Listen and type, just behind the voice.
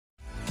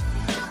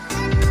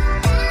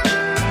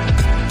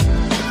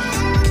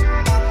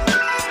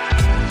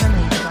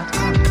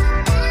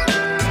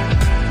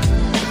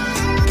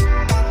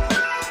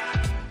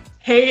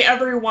Hey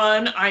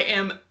everyone, I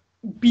am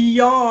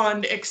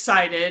beyond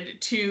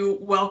excited to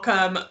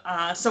welcome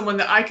someone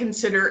that I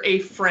consider a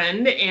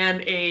friend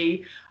and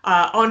a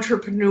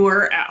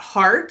entrepreneur at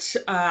heart.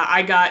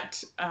 I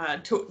got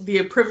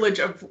the privilege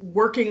of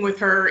working with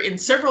her in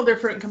several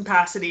different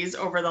capacities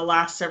over the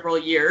last several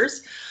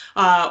years.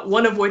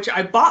 One of which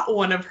I bought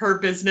one of her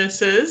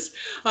businesses,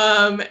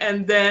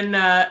 and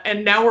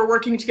now we're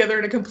working together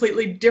in a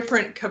completely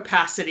different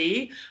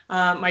capacity.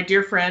 My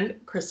dear friend,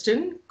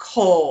 Kristin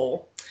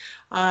Cole.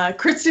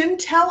 Kristin,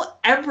 tell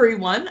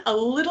everyone a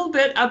little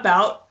bit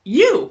about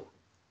you.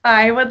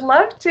 I would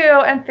love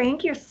to, and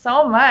thank you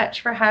so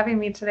much for having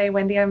me today,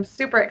 Wendy. I'm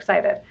super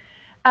excited.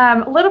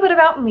 A little bit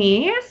about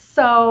me.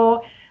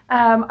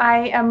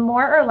 I am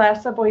more or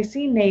less a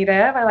Boise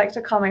native. I like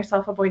to call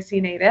myself a Boise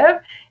native.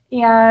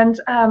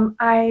 And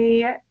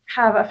I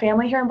have a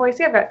family here in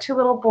Boise. I've got two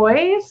little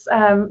boys,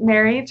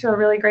 married to a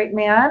really great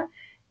man.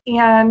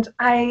 And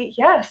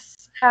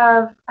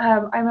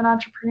I'm an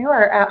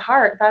entrepreneur at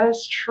heart. That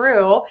is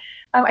true.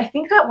 I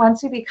think that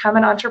once you become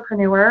an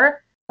entrepreneur,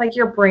 like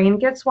your brain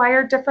gets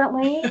wired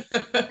differently.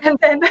 And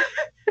then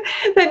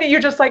then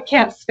you just like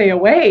can't stay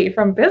away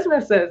from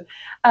businesses.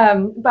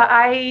 But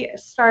I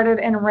started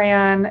and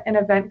ran an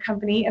event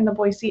company in the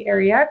Boise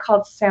area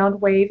called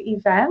Soundwave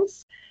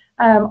Events.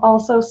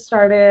 Also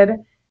started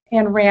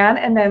and ran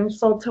and then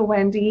sold to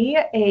Wendy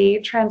a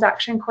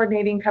transaction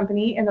coordinating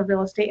company in the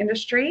real estate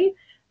industry.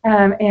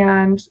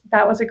 And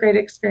that was a great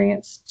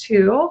experience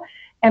too.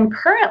 And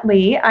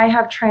currently I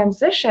have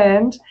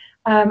transitioned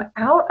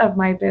out of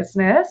my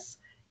business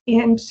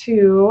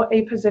into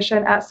a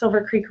position at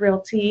Silvercreek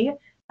Realty,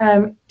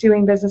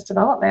 doing business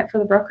development for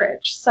the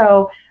brokerage.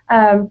 So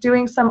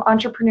doing some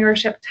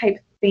entrepreneurship type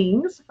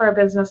things for a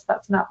business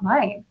that's not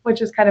mine,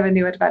 which is kind of a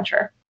new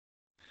adventure.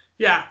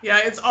 Yeah,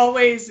 it's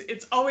always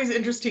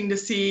interesting to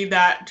see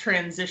that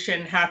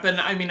transition happen.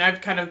 I mean, I've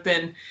kind of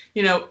been,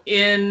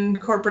 in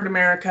corporate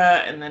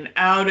America and then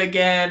out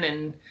again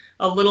and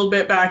a little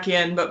bit back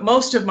in, but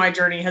most of my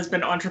journey has been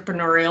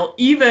entrepreneurial.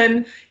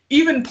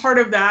 Even part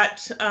of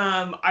that,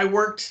 I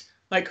worked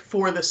like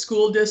for the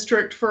school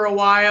district for a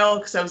while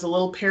because I was a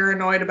little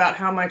paranoid about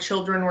how my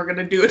children were going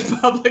to do in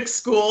public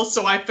school.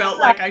 So I felt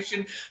like I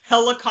should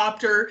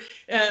helicopter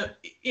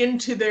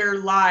into their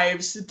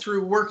lives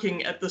through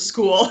working at the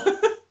school.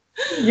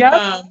 Yep,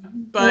 love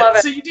But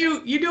it. so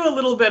you do a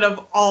little bit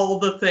of all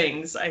the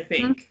things, I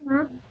think.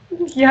 Mhm.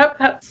 Yep,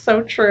 that's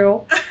so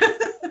true.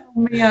 Oh,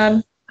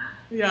 man.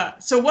 Yeah.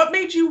 So what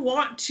made you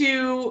want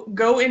to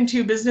go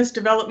into business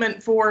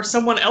development for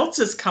someone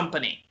else's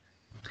company?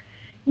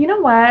 You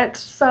know what?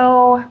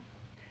 So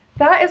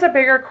that is a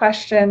bigger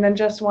question than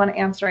just one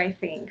answer, I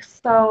think.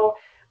 So,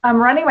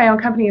 running my own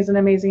company is an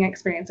amazing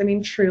experience. I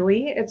mean,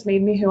 truly, it's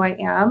made me who I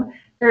am.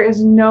 There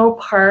is no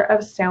part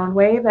of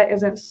Soundwave that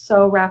isn't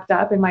so wrapped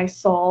up in my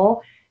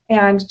soul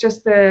and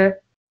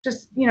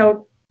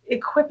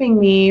equipping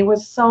me with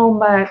so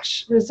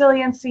much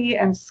resiliency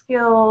and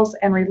skills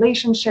and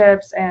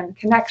relationships and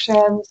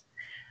connections.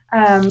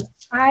 Um,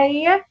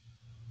 I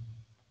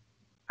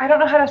I don't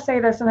know how to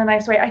say this in a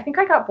nice way. I think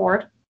I got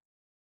bored.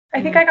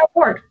 I think Mm. I got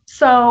bored.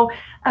 So,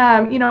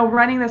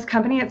 running this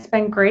company, it's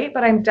been great,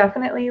 but I'm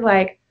definitely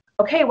like,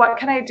 okay, what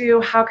can I do?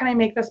 How can I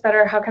make this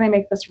better? How can I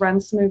make this run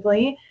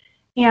smoothly?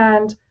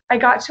 And I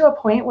got to a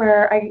point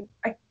where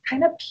I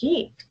kind of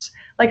peaked.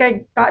 Like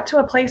I got to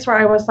a place where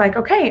I was like,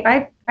 okay,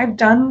 I've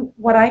done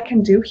what I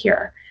can do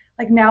here.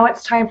 Like now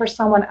it's time for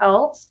someone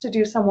else to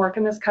do some work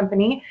in this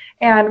company.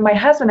 And my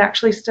husband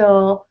actually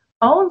still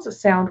owns a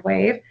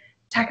Soundwave.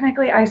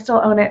 Technically, I still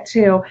own it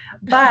too,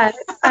 but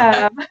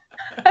um,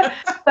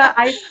 but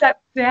I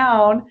stepped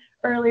down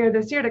earlier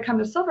this year to come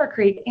to Silver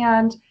Creek.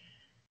 And,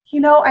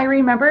 I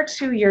remember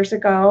 2 years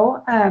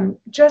ago,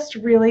 just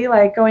really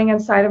like going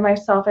inside of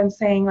myself and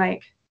saying,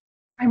 like,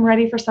 I'm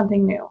ready for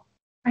something new.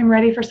 I'm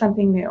ready for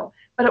something new.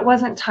 But it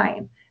wasn't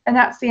time. And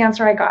that's the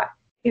answer I got.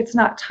 It's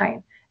not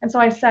time. And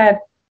so I said,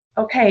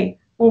 okay,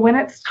 well, when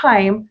it's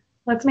time,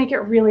 let's make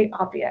it really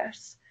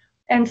obvious.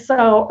 And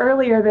so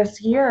earlier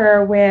this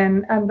year,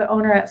 when the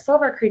owner at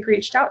Silver Creek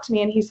reached out to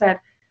me and he said,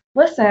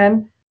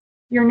 listen,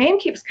 your name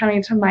keeps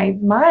coming to my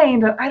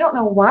mind. I don't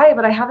know why,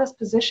 but I have this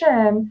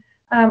position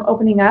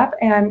opening up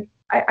and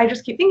I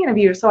just keep thinking of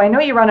you. So I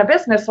know you run a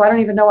business, so I don't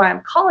even know why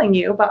I'm calling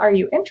you, but are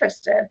you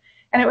interested?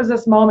 And it was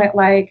this moment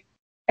like,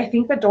 I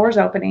think the door's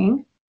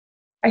opening.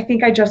 I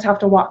think I just have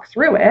to walk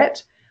through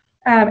it.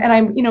 And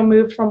I,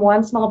 moved from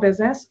one small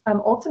business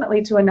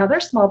ultimately to another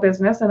small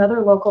business,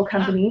 another local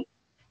company.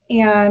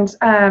 And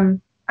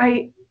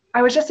I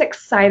was just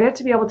excited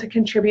to be able to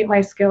contribute my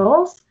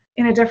skills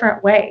in a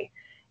different way.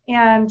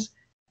 And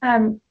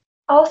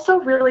also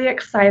really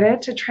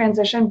excited to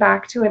transition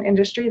back to an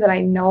industry that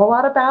I know a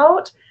lot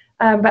about,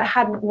 but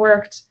hadn't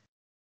worked.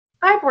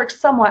 I've worked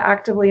somewhat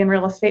actively in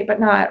real estate, but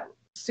not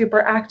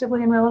super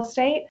actively in real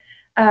estate.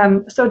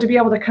 So to be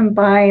able to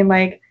combine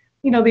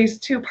these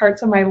two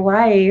parts of my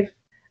life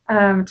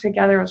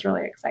together was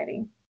really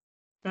exciting.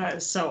 That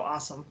is so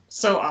awesome.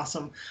 So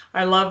awesome.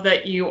 I love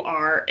that you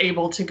are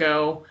able to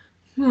go,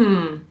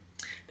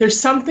 There's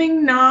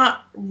something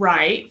not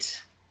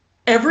right.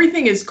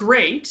 Everything is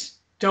great,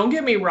 don't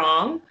get me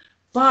wrong,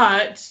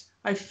 but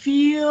I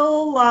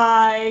feel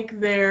like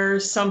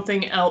there's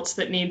something else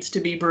that needs to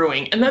be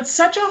brewing. And that's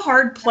such a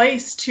hard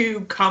place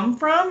to come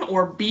from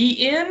or be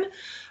in,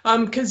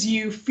 because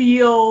you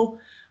feel,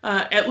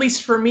 at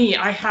least for me,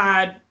 I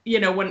had,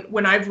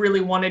 when I've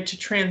really wanted to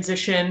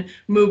transition,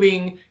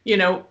 moving,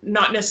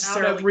 not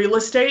necessarily out of real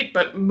estate,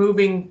 but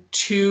moving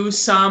to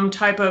some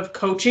type of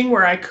coaching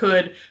where I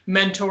could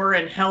mentor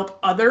and help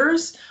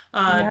others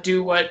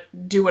do what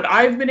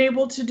I've been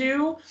able to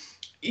do.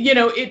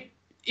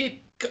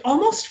 It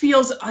almost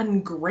feels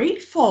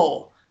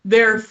ungrateful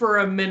there for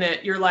a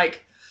minute. You're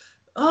like,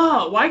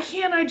 oh, why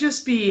can't I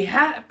just be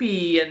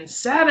happy and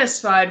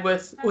satisfied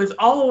with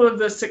all of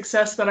the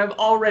success that I've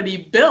already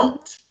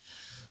built?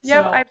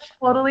 Yep, So, I've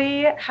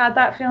totally had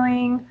that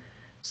feeling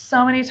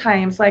so many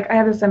times. Like, I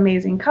have this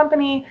amazing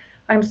company.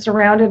 I'm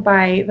surrounded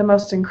by the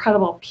most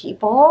incredible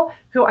people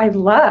who I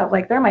love.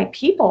 Like, they're my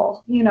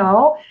people, And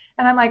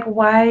I'm like,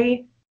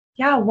 why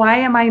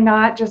am I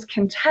not just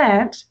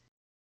content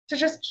to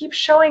just keep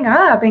showing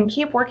up and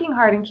keep working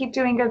hard and keep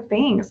doing good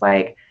things?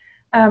 Like,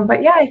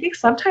 but yeah, I think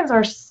sometimes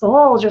our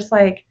soul just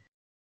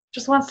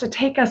wants to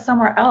take us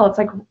somewhere else.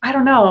 Like, I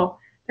don't know.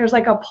 There's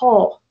like a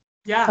pull.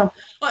 yeah.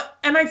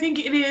 And I think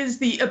it is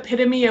the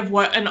epitome of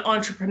what an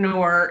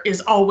entrepreneur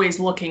is always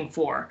looking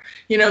for.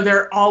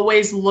 They're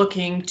always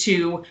looking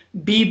to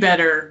be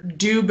better,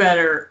 do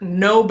better,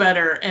 know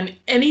better. And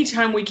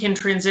anytime we can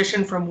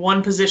transition from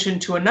one position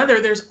to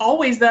another, there's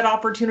always that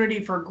opportunity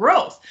for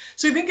growth.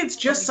 So I think it's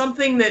just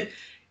something that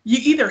you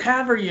either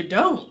have or you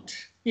don't,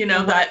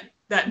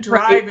 that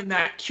drive and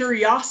that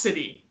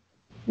curiosity.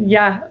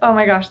 Yeah. Oh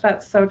my gosh,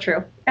 that's so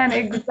true. And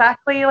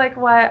exactly like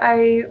what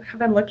I have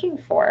been looking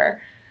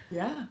for.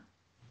 Yeah.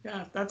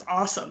 Yeah, that's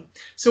awesome.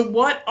 So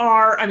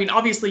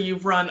obviously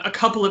you've run a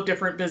couple of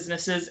different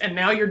businesses and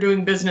now you're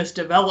doing business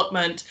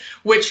development,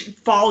 which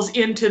falls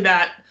into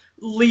that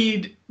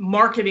lead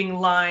marketing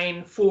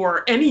line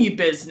for any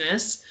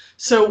business.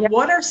 So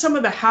what are some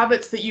of the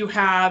habits that you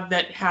have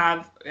that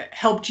have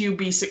helped you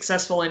be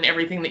successful in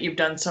everything that you've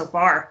done so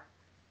far?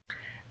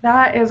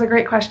 That is a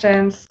great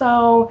question.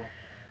 So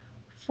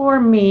for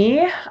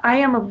me, I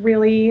am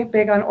really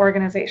big on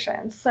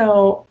organization.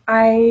 So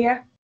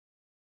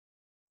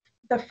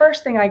the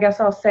first thing I guess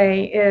I'll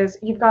say is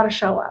you've got to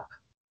show up,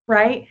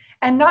 right?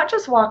 And not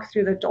just walk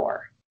through the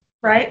door,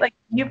 right? Like,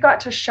 you've got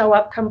to show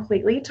up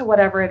completely to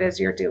whatever it is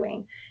you're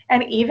doing.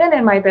 And even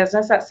in my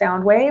business at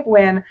Soundwave,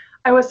 when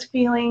I was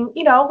feeling,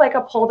 like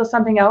a pull to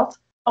something else,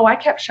 I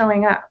kept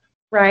showing up,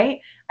 right?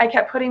 I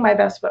kept putting my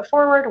best foot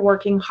forward,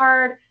 working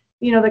hard,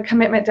 the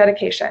commitment,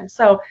 dedication.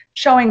 So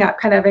showing up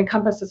kind of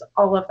encompasses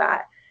all of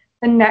that.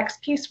 The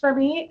next piece for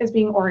me is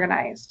being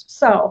organized.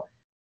 So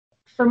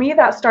for me,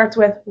 that starts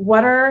with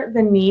what are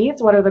the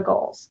needs, what are the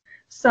goals?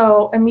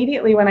 So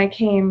immediately when I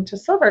came to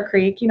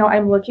Silvercreek,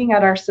 I'm looking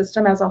at our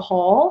system as a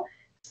whole,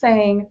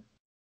 saying,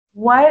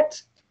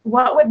 what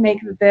would make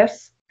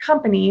this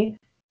company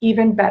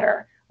even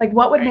better? Like,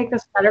 what would make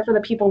this better for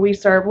the people we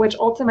serve, which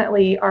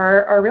ultimately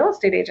are our real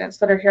estate agents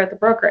that are here at the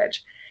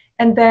brokerage?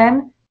 And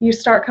then you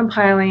start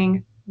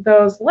compiling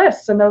those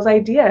lists and those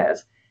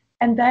ideas.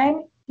 And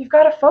then you've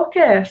got to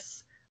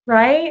focus,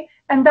 right?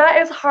 And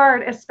that is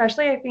hard,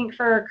 especially I think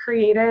for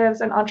creatives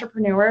and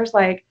entrepreneurs.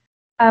 Like,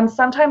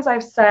 sometimes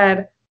I've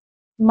said,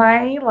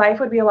 my life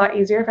would be a lot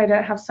easier if I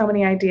didn't have so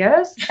many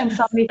ideas and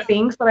so many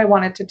things that I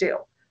wanted to do.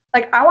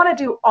 Like, I want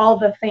to do all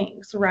the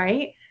things,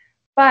 right?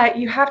 But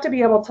you have to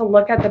be able to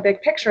look at the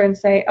big picture and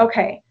say,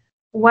 okay,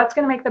 what's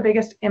going to make the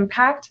biggest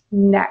impact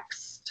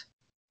next?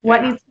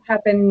 What needs to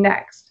happen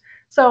next?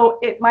 So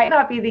it might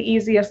not be the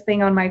easiest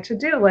thing on my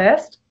to-do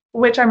list,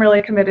 which I'm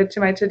really committed to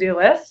my to-do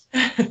list,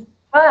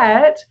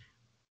 but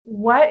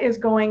what is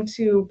going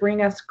to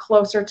bring us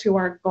closer to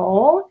our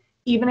goal,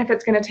 even if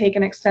it's going to take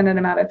an extended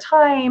amount of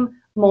time,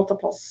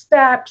 multiple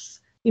steps,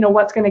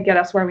 what's going to get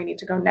us where we need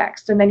to go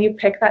next. And then you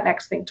pick that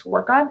next thing to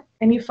work on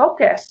and you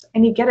focus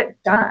and you get it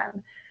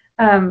done.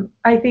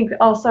 I think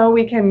also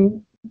we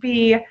can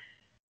be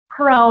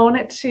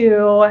prone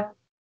to,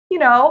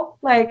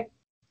 like,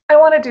 I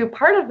want to do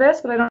part of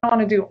this, but I don't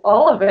want to do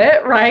all of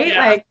it, right?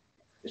 Yeah. Like,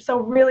 so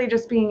really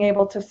just being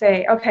able to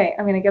say, okay,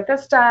 I'm going to get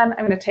this done.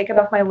 I'm going to take it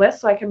off my list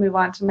so I can move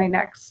on to my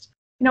next,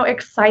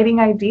 exciting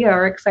idea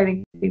or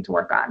exciting thing to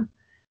work on.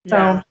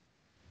 Yeah.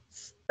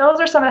 So those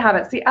are some of the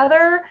habits. The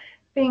other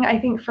thing I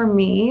think for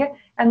me,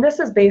 and this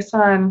is based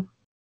on,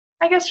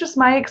 I guess, just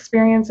my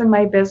experience in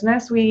my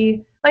business,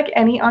 we, like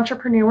any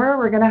entrepreneur,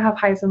 we're going to have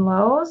highs and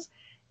lows.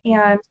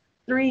 And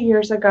 3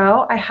 years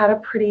ago, I had a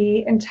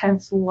pretty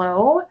intense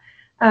low,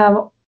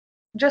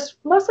 just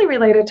mostly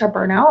related to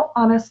burnout,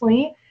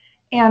 honestly.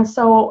 And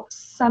so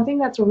something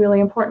that's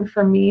really important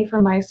for me,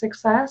 for my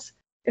success,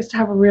 is to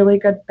have really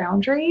good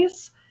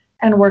boundaries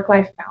and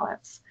work-life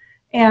balance.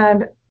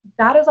 And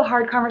that is a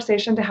hard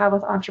conversation to have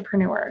with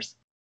entrepreneurs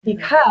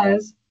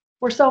because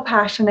we're so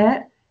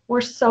passionate,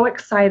 we're so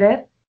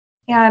excited,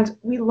 and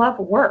we love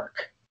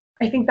work.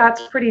 I think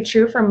that's pretty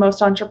true for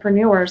most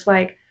entrepreneurs.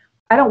 Like,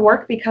 I don't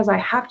work because I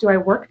have to. I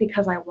work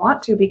because I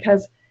want to,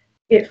 because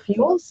it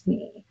fuels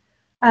me.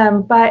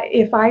 But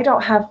if I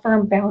don't have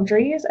firm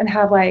boundaries and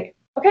have like,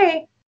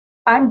 okay,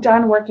 I'm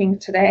done working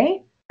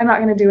today, I'm not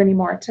going to do any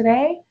more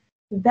today,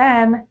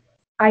 then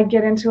I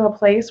get into a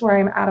place where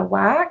I'm out of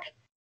whack,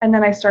 and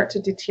then I start to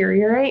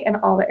deteriorate in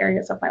all the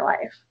areas of my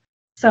life.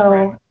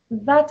 So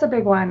that's a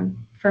big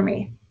one for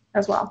me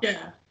as well.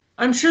 Yeah.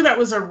 I'm sure that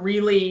was a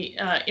really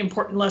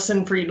important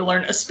lesson for you to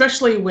learn,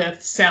 especially with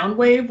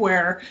Soundwave,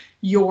 where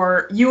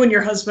you and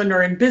your husband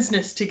are in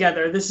business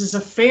together. This is a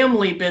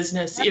family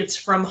business. It's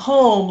from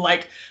home.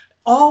 Like,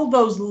 all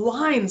those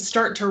lines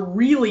start to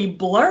really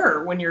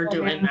blur when you're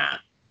doing that.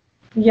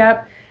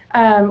 Yep.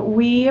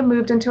 We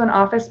moved into an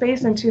office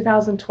space in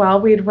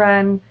 2012. We'd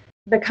run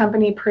the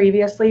company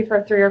previously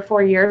for 3 or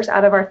 4 years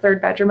out of our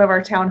 3rd bedroom of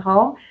our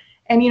townhome.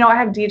 And, I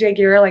have DJ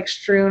gear like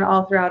strewn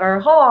all throughout our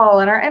hall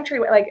and our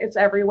entryway, like it's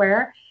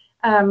everywhere.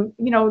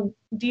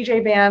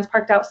 DJ vans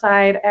parked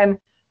outside, and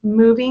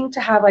moving to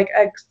have like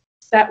a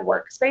set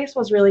workspace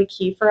was really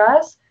key for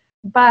us.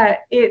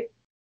 But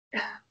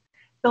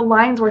the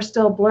lines were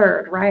still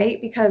blurred,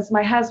 right? Because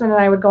my husband and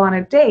I would go on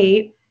a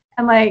date,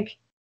 and like,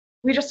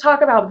 we just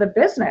talk about the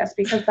business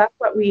because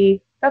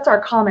that's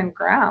our common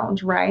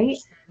ground, right?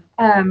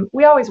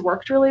 We always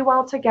worked really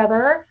well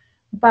together,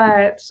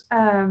 but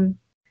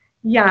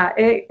yeah,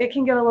 it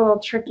can get a little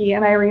tricky.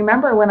 And I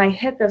remember when I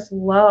hit this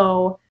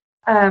low,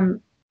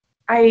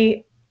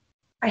 I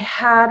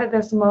had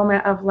this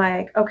moment of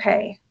like,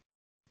 okay,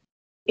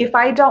 if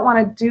I don't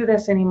want to do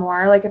this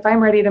anymore, like if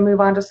I'm ready to move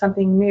on to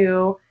something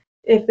new,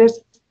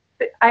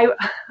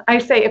 I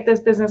say if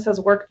this business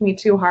has worked me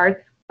too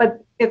hard,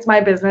 but it's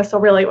my business, so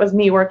really it was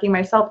me working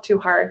myself too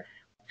hard.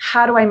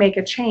 How do I make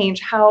a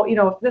change? How,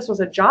 if this was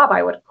a job,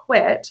 I would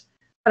quit,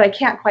 but I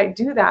can't quite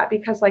do that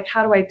because, like,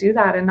 how do I do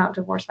that and not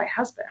divorce my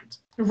husband?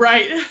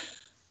 Right.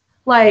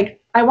 Like,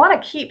 I want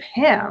to keep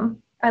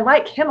him. I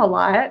like him a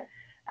lot.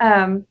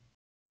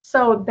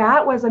 So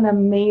that was an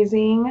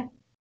amazing,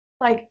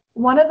 like,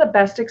 one of the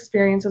best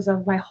experiences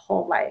of my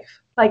whole life.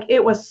 Like,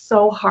 it was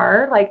so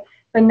hard. Like,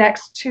 the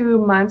next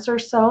 2 months or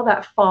so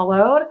that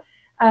followed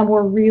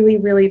were really,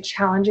 really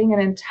challenging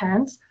and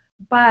intense,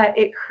 but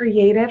it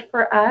created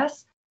for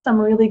us some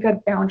really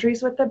good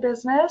boundaries with the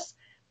business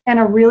and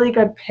a really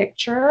good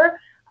picture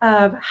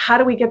of how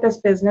do we get this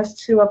business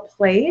to a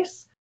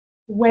place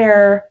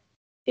where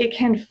it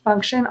can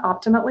function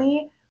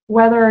optimally,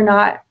 whether or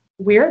not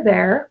we're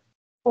there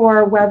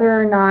or whether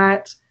or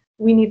not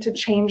we need to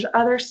change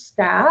other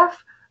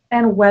staff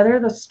and weather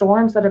the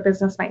storms that a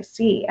business might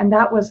see. And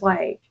that was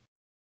like,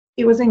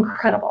 it was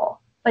incredible.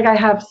 Like, I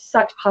have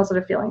such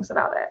positive feelings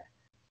about it.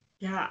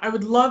 Yeah, I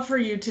would love for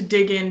you to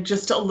dig in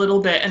just a little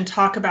bit and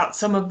talk about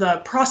some of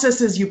the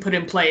processes you put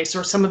in place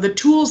or some of the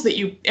tools that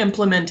you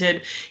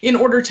implemented in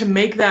order to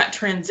make that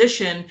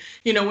transition,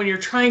 when you're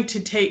trying to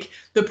take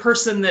the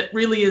person that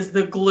really is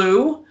the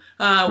glue,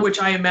 which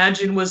I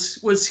imagine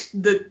was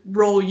the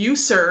role you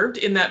served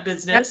in that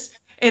business, yep,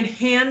 and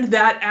hand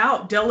that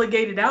out,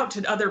 delegate it out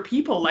to other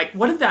people. Like,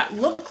 what did that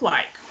look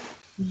like?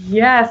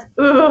 Yes.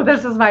 Ooh,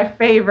 this is my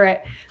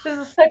favorite.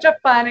 This is such a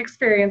fun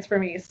experience for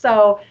me.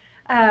 So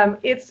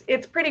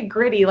it's pretty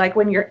gritty, like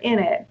when you're in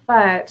it.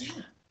 But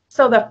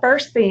so the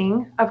first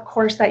thing, of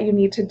course, that you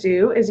need to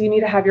do is you need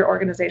to have your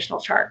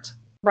organizational chart,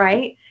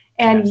 right?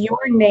 And yes,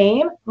 your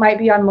name might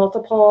be on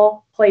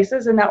multiple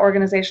places in that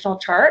organizational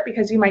chart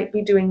because you might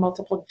be doing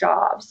multiple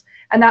jobs,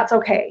 and that's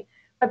okay.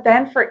 But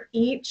then for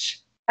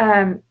each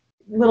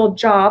little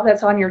job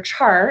that's on your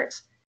chart,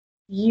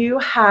 you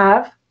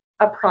have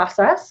a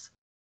process,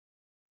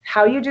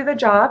 how you do the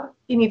job.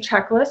 You need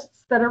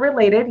checklists that are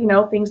related,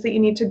 things that you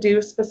need to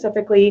do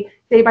specifically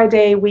day by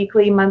day,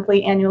 weekly,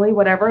 monthly, annually,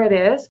 whatever it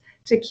is,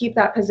 to keep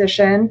that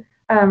position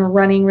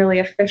running really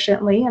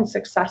efficiently and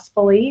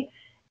successfully.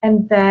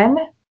 And then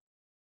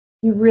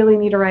you really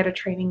need to write a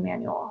training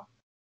manual.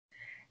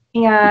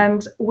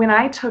 And when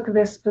I took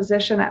this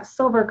position at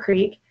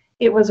Silvercreek,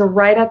 it was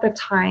right at the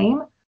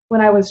time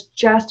when I was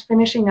just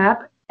finishing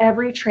up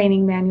every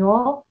training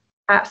manual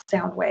at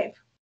Soundwave.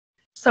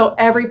 So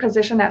every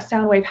position at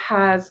Soundwave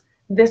has,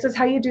 this is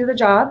how you do the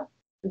job.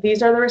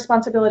 These are the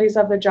responsibilities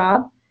of the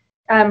job.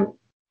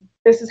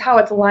 This is how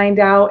it's lined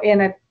out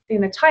in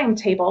a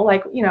timetable,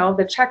 like,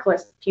 the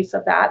checklist piece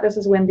of that. This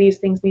is when these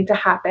things need to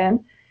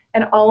happen.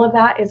 And all of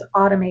that is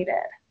automated.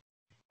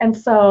 And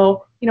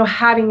so,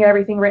 having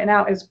everything written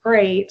out is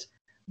great,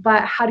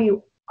 but how do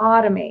you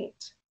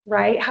automate,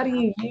 right? How do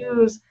you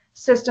use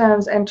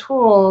systems and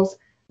tools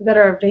that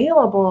are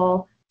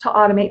available to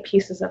automate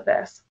pieces of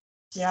this?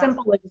 Yeah.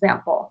 Simple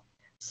example.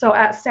 So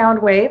at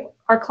Soundwave,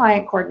 our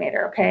client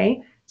coordinator,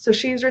 okay? So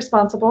she's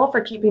responsible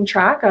for keeping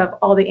track of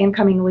all the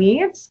incoming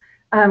leads,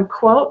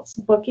 quotes,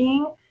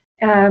 booking,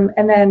 and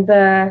then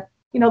the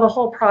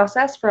whole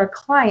process for a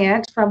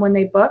client from when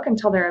they book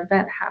until their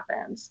event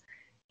happens.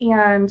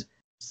 And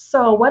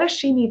so what does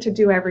she need to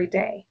do every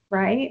day,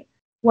 right?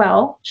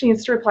 Well, she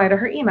needs to reply to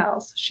her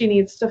emails. She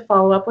needs to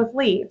follow up with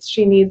leads.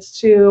 She needs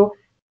to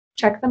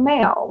check the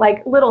mail,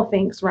 like little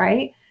things,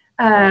 right?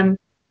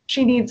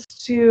 she needs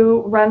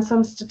to run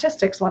some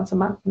statistics once a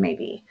month,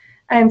 maybe.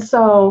 And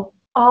so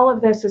all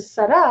of this is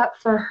set up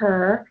for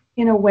her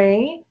in a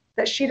way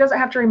that she doesn't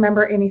have to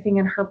remember anything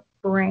in her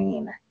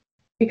brain,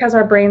 because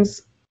our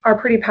brains are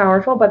pretty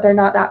powerful, but they're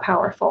not that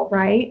powerful,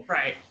 right?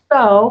 Right.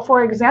 So,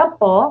 for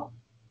example,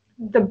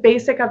 the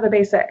basic of the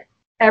basic,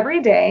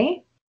 every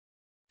day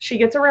she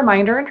gets a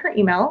reminder in her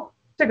email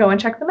to go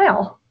and check the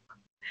mail.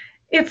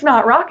 It's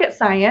not rocket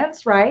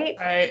science, right?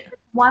 Right.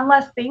 One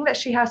less thing that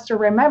she has to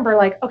remember,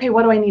 like, okay,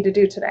 what do I need to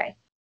do today?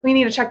 We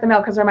need to check the mail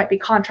because there might be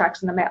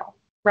contracts in the mail,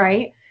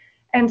 right?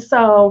 And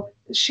so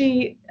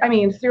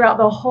throughout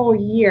the whole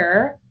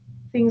year,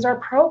 things are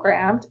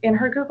programmed in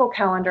her Google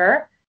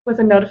Calendar with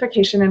a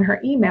notification in her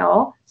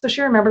email, so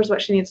she remembers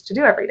what she needs to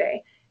do every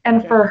day.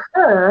 And for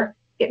her,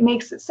 it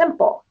makes it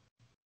simple.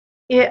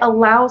 It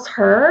allows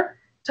her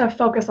to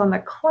focus on the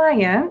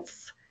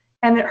clients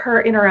and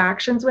her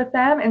interactions with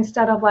them,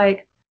 instead of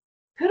like,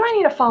 who do I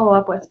need to follow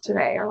up with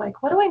today? Or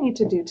like, what do I need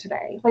to do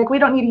today? Like, we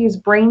don't need to use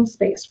brain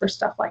space for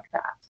stuff like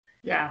that.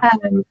 Yeah.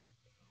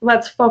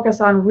 Let's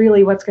focus on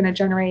really what's going to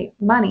generate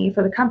money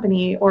for the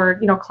company,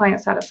 or, client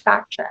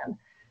satisfaction.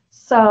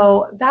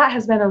 So that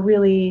has been a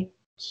really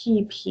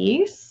key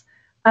piece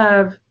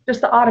of just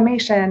the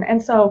automation.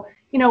 And so,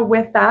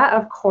 with that,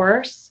 of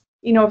course,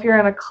 if you're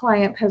in a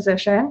client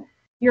position,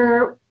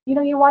 you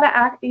want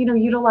to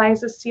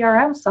utilize a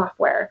CRM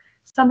software,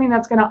 something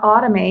that's going to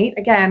automate.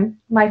 Again,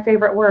 my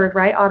favorite word,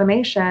 right?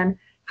 Automation.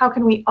 How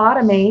can we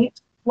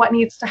automate what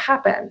needs to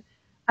happen?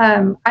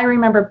 I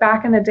remember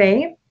back in the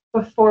day,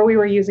 before we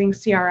were using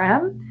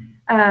CRM,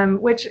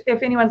 which,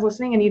 if anyone's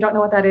listening and you don't know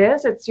what that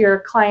is, it's your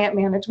client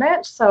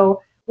management.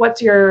 So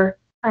what's your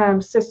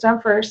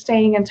system for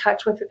staying in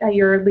touch with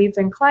your leads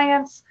and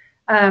clients,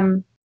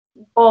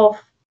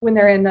 both when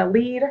they're in the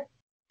lead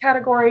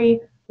category,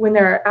 when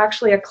they're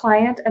actually a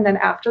client, and then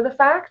after the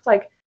fact,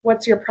 like,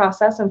 what's your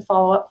process and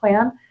follow-up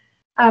plan?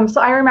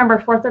 So I remember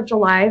 4th of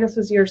July, this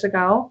was years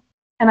ago,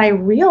 and I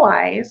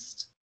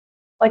realized,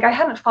 like, I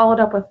hadn't followed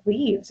up with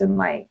leads in,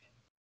 like,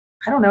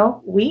 I don't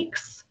know,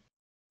 weeks.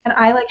 And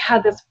I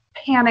had this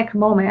panic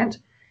moment.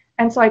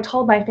 And so I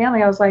told my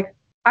family, I was like,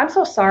 I'm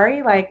so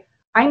sorry. Like,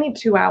 I need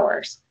 2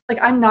 hours. Like,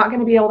 I'm not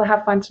going to be able to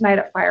have fun tonight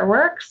at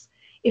fireworks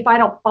if I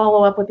don't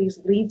follow up with these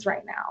leads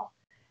right now.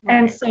 Right.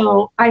 And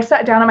so I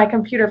sat down on my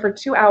computer for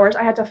 2 hours.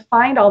 I had to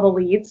find all the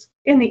leads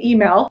in the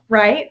email,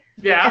 right?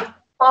 Yeah. And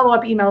follow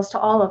up emails to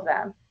all of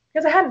them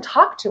because I hadn't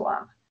talked to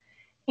them.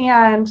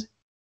 And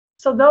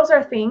so those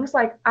are things,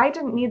 like, I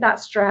didn't need that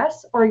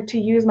stress or to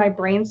use my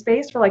brain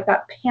space for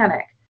that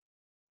panic.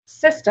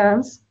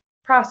 Systems,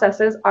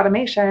 processes,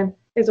 automation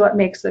is what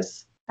makes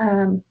this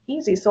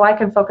easy, so I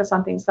can focus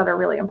on things that are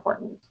really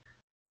important.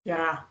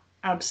 Yeah,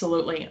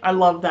 absolutely. I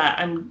love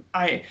that.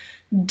 I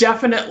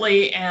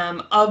definitely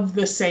am of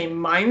the same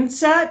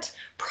mindset,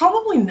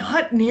 probably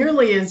not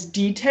nearly as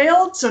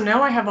detailed. So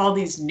now I have all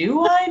these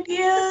new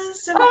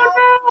ideas.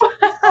 Oh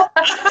no!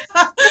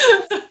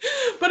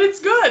 But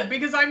it's good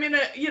because I'm in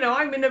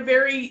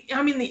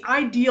the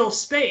ideal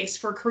space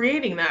for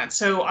creating that.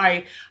 So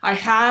I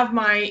have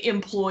my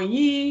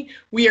employee.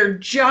 We are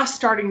just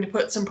starting to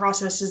put some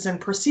processes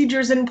and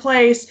procedures in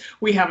place.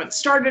 We haven't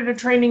started a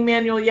training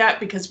manual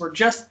yet because we're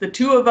just the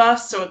two of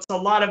us. So it's a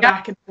lot of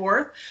back and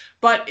forth.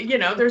 But,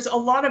 there's a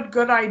lot of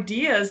good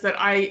ideas that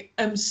I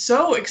am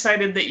so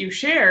excited that you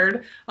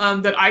shared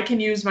that I can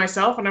use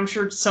myself. And I'm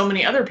sure so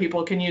many other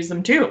people can use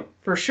them too,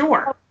 for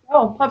sure.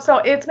 Oh, so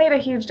it's made a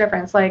huge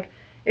difference. Like,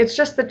 it's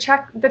just the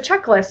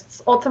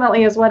checklists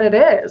ultimately is what it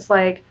is.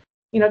 Like,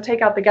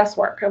 take out the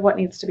guesswork of what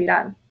needs to be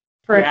done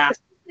for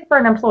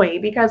an employee,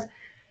 because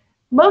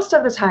most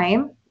of the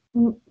time,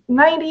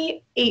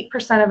 98%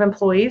 of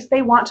employees,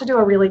 they want to do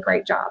a really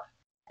great job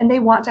and they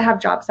want to have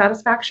job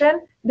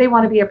satisfaction. They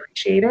want to be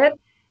appreciated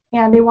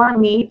and they want to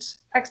meet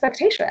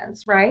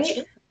expectations, right?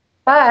 Sure.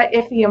 But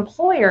if the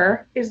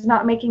employer is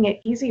not making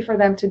it easy for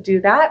them to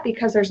do that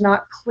because there's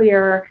not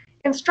clear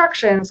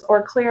instructions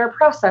or clear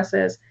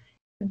processes,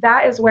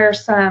 that is where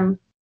some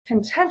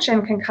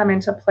contention can come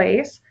into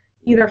place,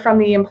 either from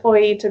the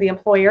employee to the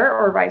employer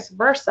or vice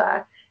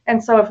versa.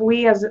 And so if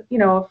we, as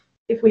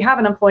if we have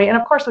an employee, and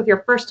of course with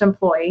your first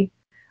employee,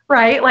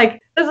 right,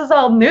 like, this is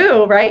all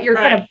new, right? You're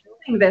kind of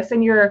building this,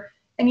 and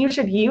you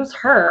should use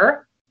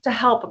her to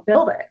help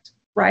build it,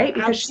 right?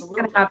 Because Absolutely.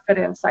 She's going to have good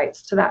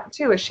insights to that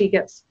too as she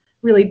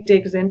really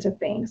digs into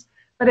things.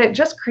 But it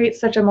just creates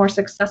such a more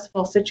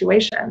successful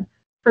situation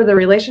for the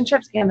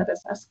relationships and the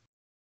business.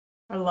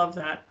 I love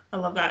that.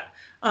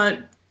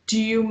 Do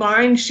you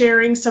mind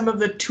sharing some of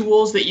the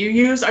tools that you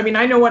use? I mean,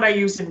 I know what I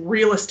use in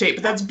real estate,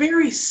 but that's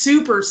very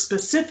super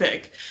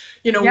specific.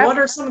 Yep. What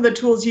are some of the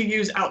tools you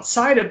use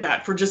outside of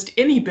that for just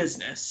any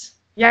business?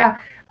 Yeah.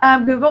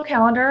 Google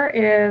Calendar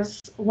is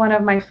one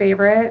of my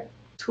favorite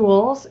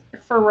tools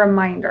for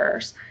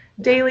reminders,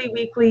 daily,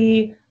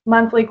 weekly,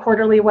 monthly,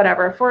 quarterly,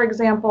 whatever. For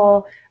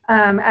example,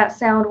 at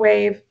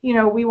Soundwave,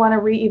 we want to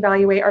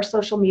reevaluate our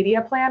social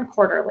media plan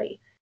quarterly.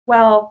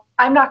 Well,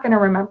 I'm not going to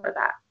remember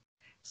that.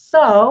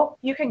 So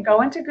you can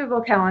go into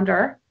Google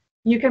Calendar,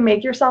 you can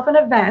make yourself an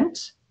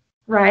event,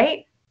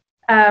 right?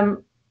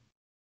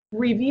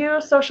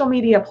 review social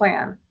media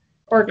plan,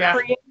 or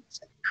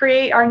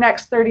create our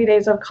next 30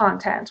 days of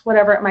content,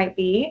 whatever it might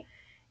be,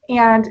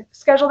 and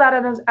schedule that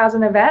as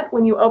an event.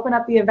 When you open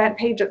up the event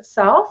page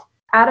itself,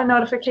 add a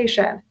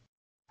notification.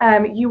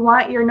 You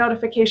want your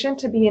notification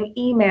to be an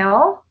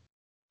email,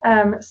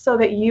 so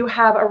that you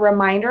have a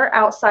reminder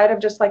outside of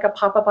just like a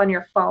pop-up on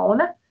your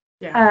phone.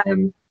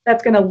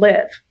 That's going to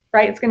live,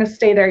 right? It's going to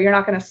stay there. You're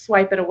not going to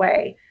swipe it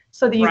away,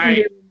 so that you can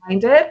be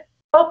reminded,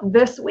 oh,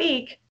 this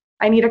week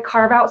I need to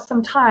carve out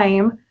some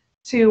time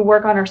to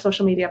work on our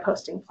social media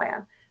posting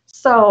plan.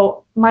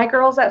 So my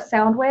girls at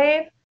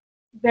Soundwave,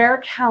 their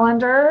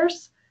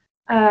calendars,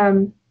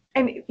 and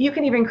you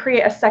can even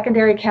create a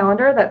secondary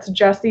calendar that's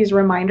just these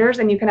reminders,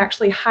 and you can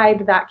actually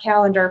hide that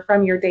calendar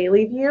from your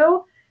daily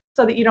view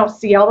so that you don't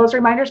see all those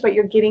reminders, but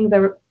you're getting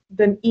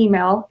the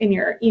email in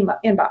your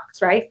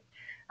inbox, right?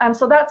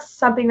 So that's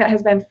something that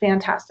has been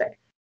fantastic.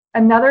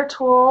 Another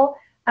tool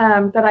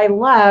that I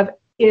love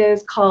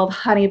is called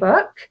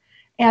Honeybook,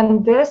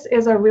 and this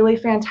is a really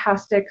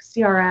fantastic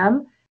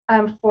CRM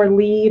for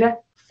lead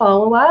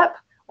follow-up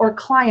or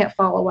client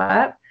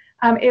follow-up.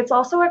 It's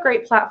also a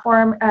great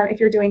platform if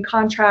you're doing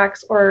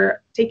contracts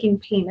or taking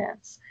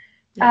payments.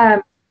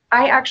 I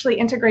actually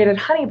integrated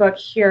Honeybook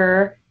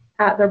here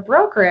at the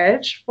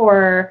brokerage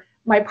for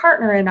my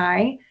partner and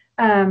I.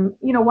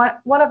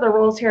 One of the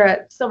roles here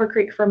at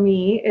Silvercreek for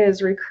me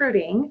is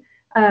recruiting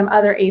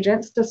other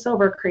agents to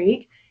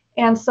Silvercreek.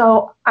 And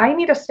so I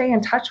need to stay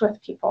in touch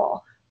with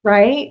people,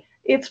 right?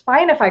 It's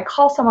fine if I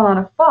call someone on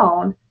a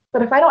phone,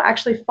 but if I don't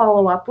actually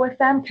follow up with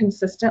them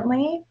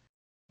consistently,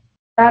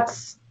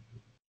 it's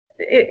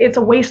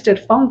a wasted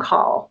phone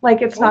call.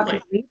 Like, it's not going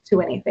to lead to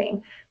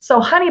anything.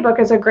 So Honeybook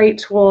is a great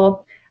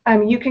tool.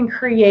 You can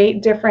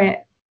create different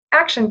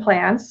action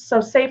plans. So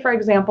say, for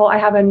example, I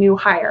have a new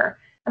hire,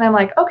 and I'm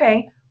like,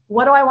 okay,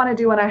 what do I want to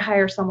do when I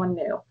hire someone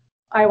new?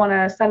 I want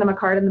to send them a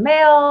card in the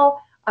mail.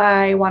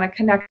 I want to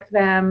connect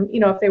them,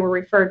 if they were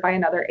referred by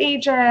another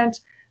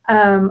agent.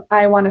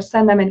 I want to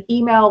send them an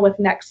email with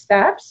next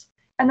steps.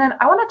 And then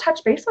I want to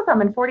touch base with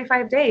them in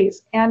 45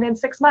 days and in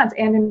 6 months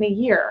and in a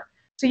year.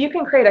 So you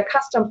can create a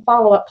custom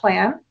follow-up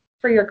plan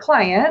for your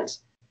client,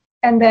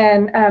 and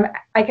then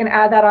I can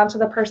add that onto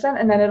the person,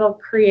 and then it'll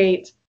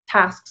create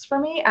tasks for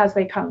me as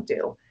they come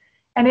due.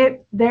 And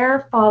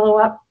their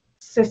follow-up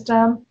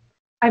system,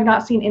 I've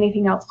not seen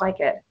anything else like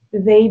it.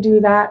 They do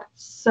that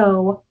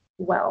so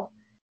well.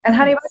 And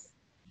Honeybook,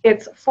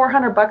 it's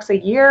 $400 a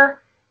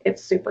year.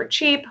 It's super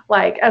cheap.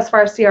 Like, as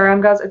far as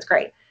CRM goes, it's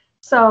great.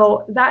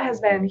 So that has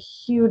been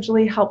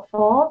hugely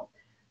helpful.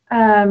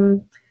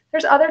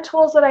 There's other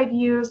tools that I've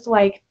used,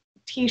 like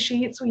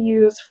T-Sheets we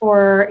use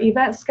for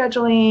event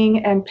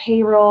scheduling and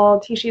payroll.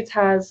 T-Sheets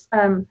has,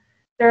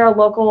 they're a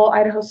local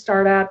Idaho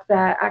startup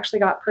that actually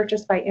got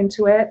purchased by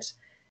Intuit,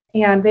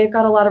 and they've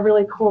got a lot of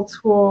really cool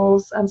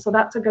tools. So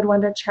that's a good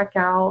one to check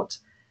out.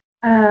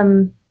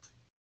 And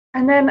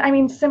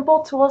then,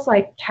 simple tools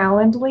like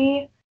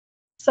Calendly.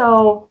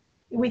 So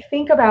we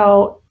think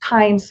about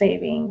time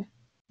saving,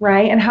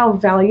 right? And how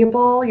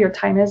valuable your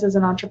time is as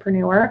an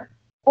entrepreneur,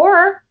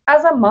 or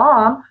as a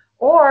mom,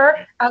 or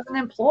as an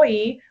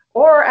employee,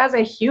 or as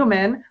a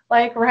human,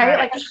 right?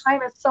 Like,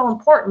 time is so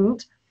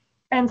important.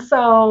 And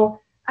so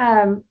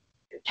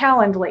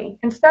Calendly,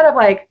 instead of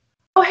like,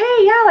 oh,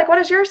 hey, yeah, like, what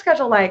is your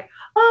schedule like?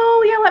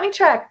 Oh, yeah, let me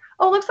check.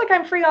 Oh, looks like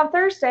I'm free on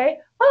Thursday.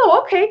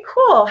 Oh, okay,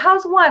 cool.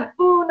 How's 1?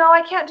 Ooh, no,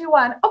 I can't do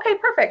 1. Okay,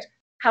 perfect.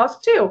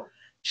 How's 2?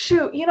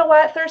 Shoot, you know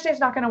what? Thursday's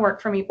not going to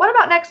work for me. What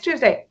about next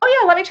Tuesday? Oh,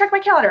 yeah, let me check my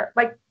calendar.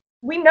 Like,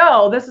 we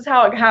know this is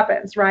how it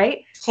happens,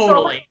 right?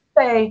 Totally.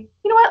 So say,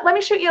 you know what? Let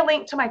me shoot you a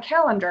link to my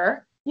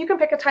calendar. You can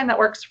pick a time that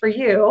works for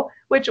you,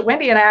 which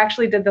Wendy and I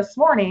actually did this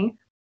morning.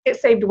 It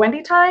saved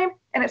Wendy time,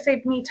 and it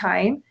saved me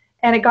time,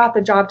 and it got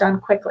the job done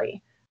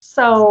quickly.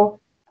 So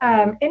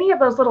any of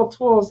those little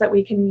tools that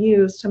we can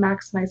use to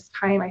maximize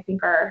time, I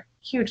think, are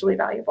hugely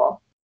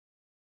valuable.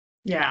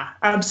 Yeah,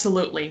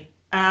 absolutely.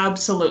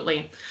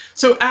 Absolutely.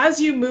 So as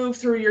you move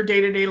through your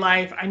day-to-day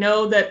life, I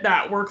know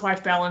that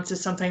work-life balance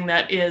is something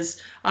that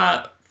is,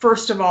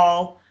 first of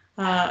all,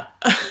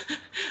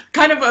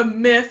 kind of a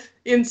myth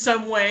in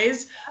some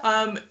ways,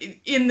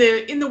 in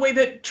the way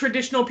that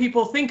traditional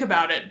people think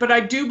about it. But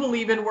I do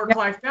believe in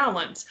work-life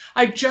balance.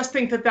 I just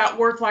think that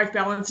work-life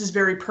balance is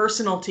very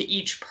personal to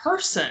each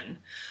person.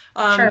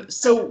 Sure.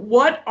 So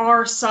what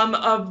are some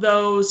of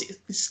those,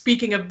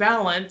 speaking of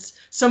balance,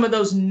 some of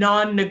those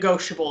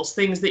non-negotiables,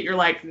 things that you're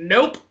like,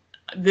 nope,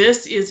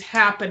 this is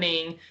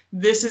happening,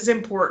 this is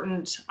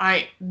important,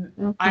 I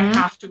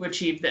have to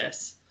achieve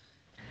this?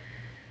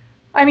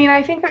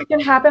 I think that can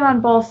happen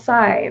on both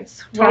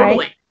sides, right?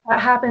 Totally. That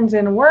happens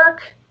in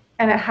work,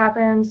 and it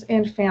happens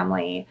in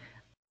family.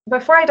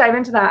 Before I dive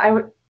into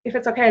that, if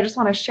it's okay, I just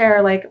want to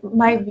share, like,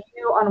 my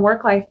view on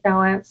work-life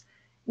balance.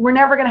 We're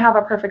never going to have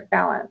a perfect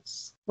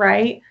balance,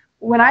 right?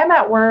 When I'm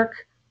at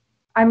work,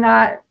 I'm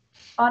not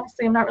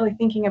really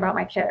thinking about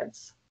my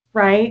kids,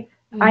 right?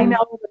 Mm-hmm. I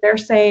know that they're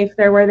safe,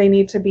 they're where they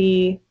need to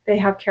be, they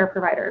have care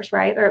providers,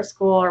 right? They're at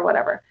school or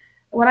whatever.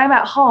 When I'm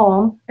at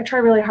home, I try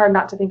really hard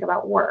not to think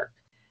about work.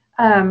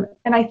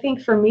 And I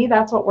think for me,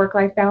 that's what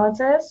work-life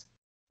balance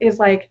is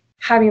like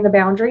having the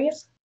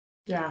boundaries.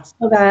 Yeah.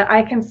 So that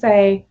I can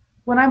say,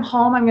 when I'm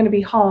home, I'm going to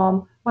be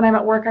home. When I'm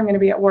at work, I'm going to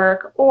be at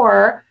work.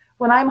 Or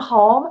when I'm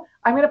home,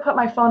 I'm going to put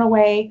my phone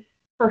away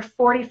for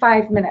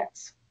 45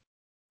 minutes,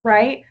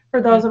 right?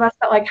 For those of us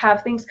that like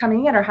have things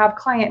coming in or have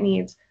client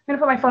needs, I'm going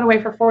to put my phone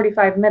away for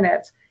 45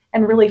 minutes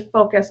and really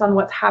focus on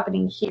what's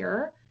happening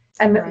here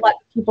and let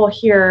people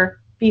here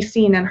be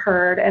seen and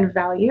heard and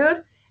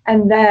valued.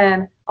 And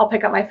then I'll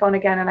pick up my phone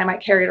again and I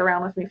might carry it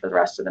around with me for the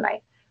rest of the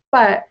night.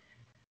 But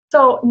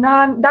so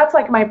that's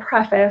like my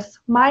preface.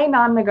 My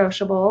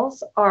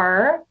non-negotiables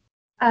are,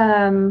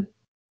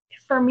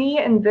 for me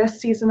in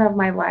this season of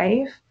my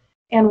life,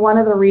 and one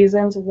of the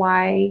reasons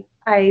why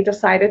I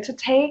decided to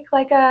take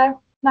like a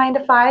 9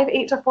 to 5,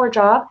 8 to 4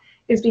 job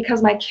is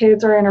because my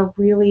kids are in a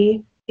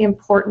really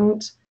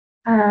important,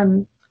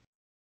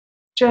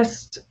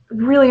 just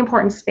really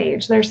important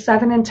stage. They're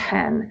 7 and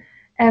 10.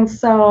 And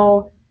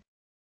so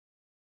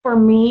for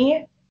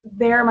me,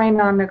 they're my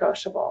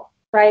non-negotiable.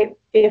 Right?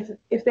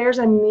 If there's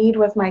a need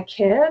with my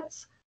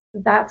kids,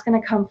 that's going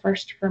to come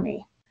first for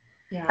me.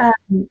 Yeah.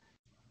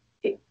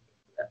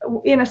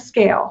 In a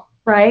scale,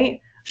 right?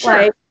 Sure.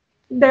 Like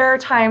there are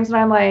times when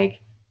I'm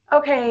like,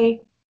 okay,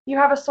 you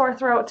have a sore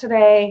throat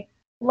today.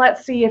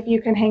 Let's see if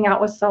you can hang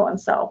out with so and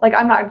so. Like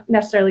I'm not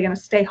necessarily going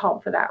to stay home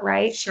for that,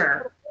 right? Sure.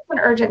 If there's an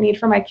urgent need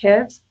for my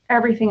kids,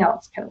 everything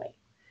else can wait.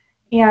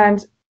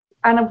 And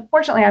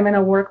unfortunately, I'm in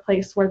a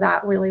workplace where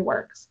that really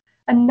works.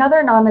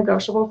 Another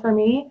non-negotiable for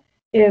me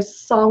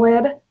is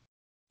solid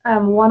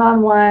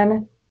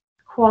one-on-one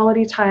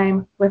quality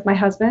time with my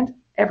husband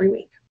every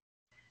week.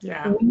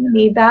 Yeah. We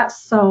need that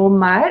so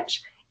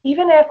much.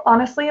 Even if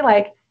honestly,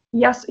 like,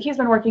 yes, he's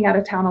been working out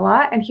of town a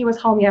lot and he was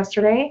home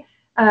yesterday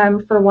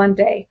for one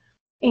day.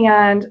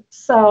 And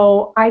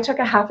so I took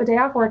a half a day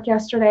off work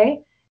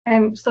yesterday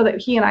and so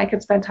that he and I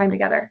could spend time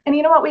together. And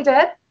you know what we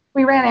did?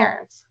 We ran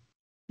errands.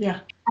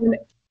 Yeah. And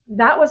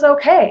that was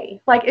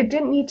okay. Like it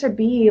didn't need to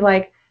be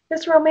like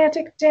this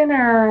romantic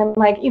dinner and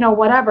like,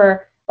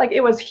 whatever. Like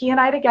it was he and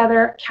I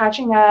together,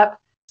 catching up,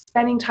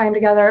 spending time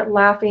together,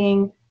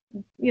 laughing,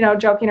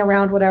 joking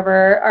around,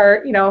 whatever,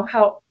 or,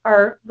 how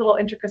our little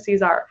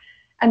intricacies are.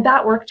 And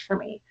that worked for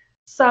me.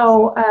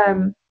 So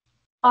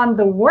on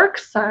the work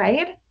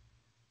side,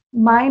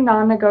 my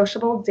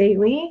non-negotiable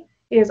daily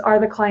are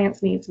the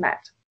client's needs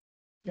met?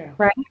 Yeah.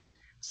 Right?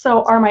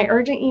 So are my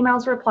urgent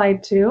emails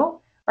replied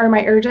to? Are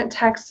my urgent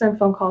texts and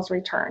phone calls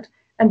returned?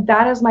 And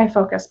that is my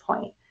focus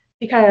point.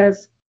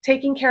 Because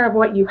taking care of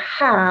what you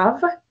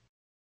have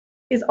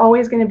is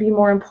always going to be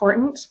more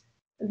important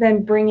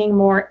than bringing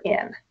more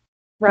in,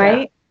 right?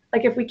 Yeah.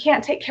 Like if we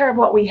can't take care of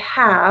what we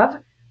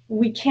have,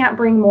 we can't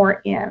bring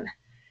more in.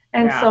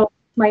 And so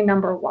my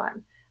number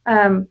one.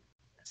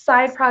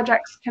 Side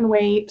projects can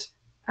wait.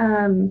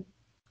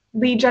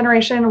 Lead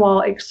generation,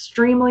 while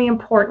extremely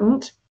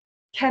important,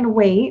 can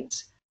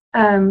wait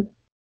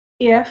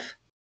if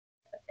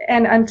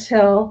and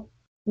until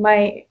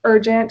my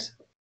urgent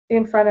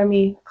in front of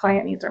me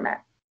client needs are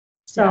met.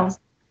 So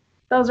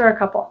those are a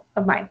couple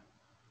of mine.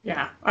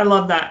 Yeah, I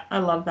love that. I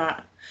love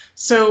that.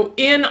 So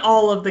in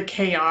all of the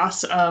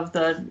chaos of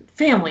the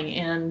family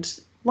and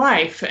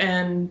life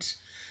and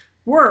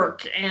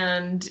work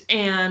and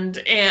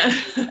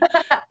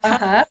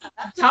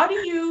how do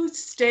you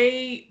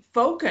stay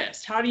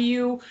focused? How do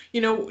you,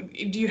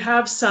 do you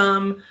have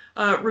some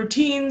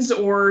routines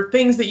or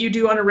things that you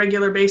do on a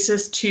regular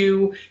basis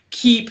to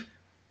keep,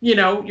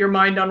 your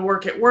mind on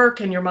work at work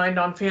and your mind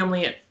on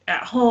family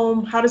at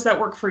home? How does that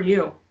work for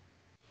you?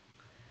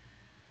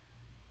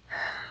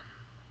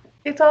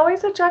 It's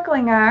always a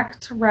juggling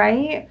act,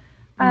 right?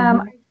 I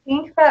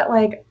think that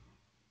like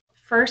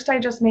first I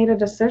just made a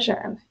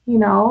decision,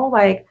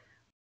 like,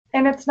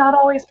 and it's not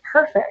always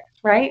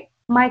perfect, right?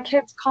 My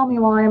kids call me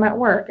while I'm at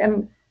work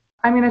and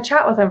I'm going to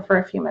chat with them for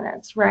a few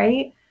minutes,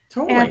 right?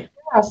 Totally.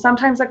 And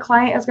sometimes a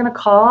client is going to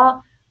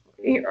call,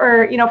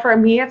 or, for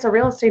me, it's a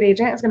real estate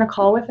agent is going to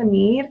call with a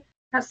need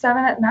at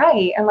 7 at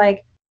night. And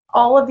like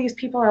all of these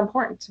people are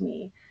important to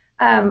me.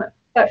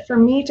 But for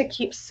me to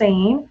keep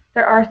sane,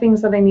 there are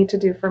things that I need to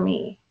do for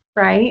me,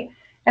 right?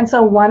 And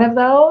so one of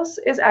those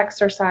is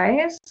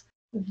exercise.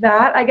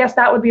 I guess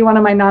that would be one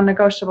of my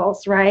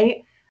non-negotiables,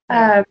 right?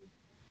 I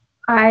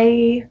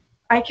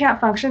can't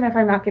function if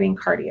I'm not getting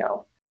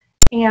cardio.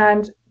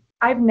 And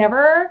I've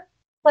never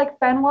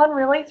been one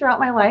really throughout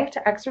my life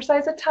to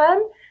exercise a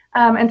ton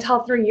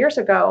until 3 years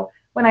ago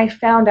when I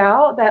found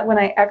out that when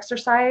I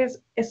exercise,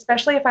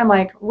 especially if I'm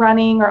like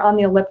running or on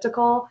the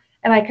elliptical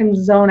and I can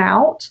zone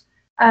out,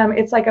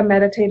 it's like a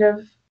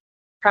meditative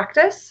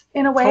practice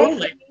in a way.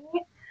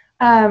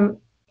 Totally.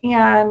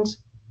 And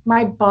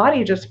my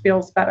body just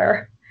feels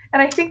better.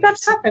 And I think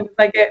that's happened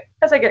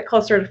as I get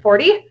closer to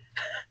 40.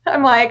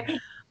 I'm like,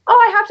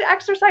 oh, I have to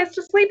exercise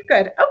to sleep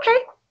good. Okay,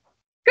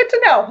 good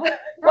to know.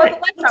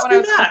 Right. Let's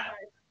do that.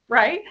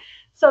 Right?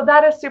 So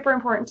that is super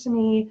important to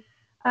me.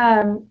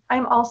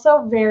 I'm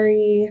also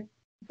very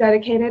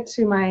dedicated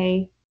to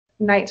my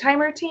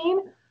nighttime routine,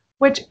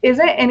 which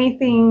isn't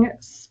anything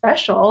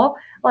special.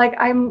 Like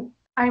I'm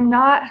I'm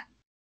not,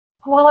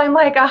 well, I'm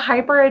like a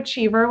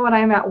hyperachiever when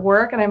I'm at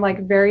work and I'm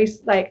like very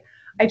like,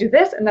 I do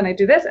this and then I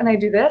do this and I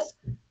do this.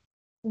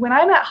 When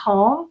I'm at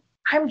home,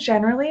 I'm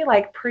generally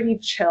like pretty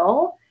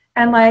chill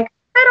and like,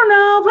 I don't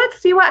know,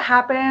 let's see what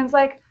happens.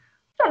 Like, I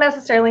don't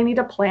necessarily need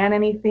to plan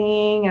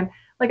anything. And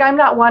like, I'm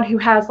not one who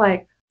has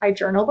like, I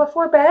journal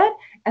before bed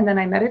and then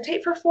I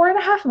meditate for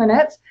 4.5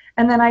 minutes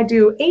and then I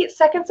do 8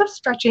 seconds of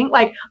stretching.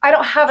 Like, I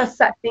don't have a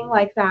set thing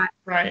like that.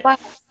 Right. But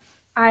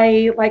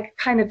I like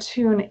kind of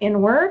tune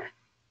inward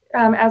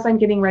as I'm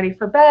getting ready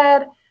for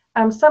bed.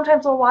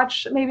 Sometimes we'll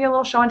watch maybe a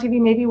little show on TV,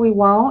 maybe we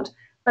won't,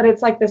 but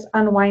it's like this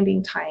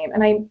unwinding time.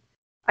 And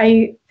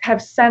I have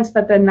sensed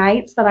that the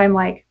nights that I'm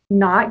like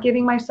not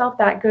giving myself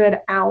that good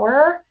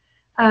hour,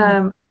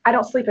 I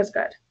don't sleep as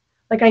good.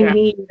 Like I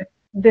need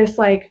this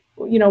like,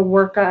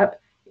 workup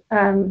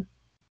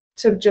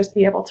to just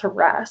be able to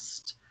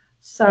rest.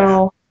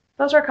 So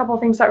those are a couple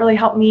of things that really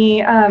help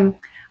me. I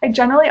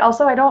generally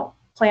also, I don't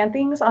plan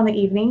things on the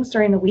evenings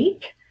during the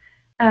week.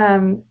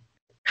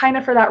 Kind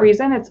of for that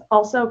reason. It's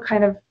also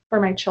kind of for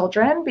my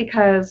children,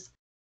 because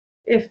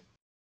if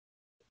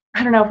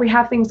we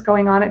have things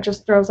going on, it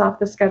just throws off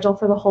the schedule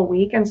for the whole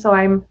week. And so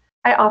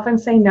I often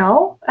say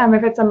no.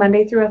 If it's a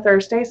Monday through a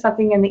Thursday,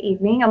 something in the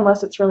evening,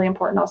 unless it's really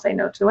important, I'll say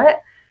no to it.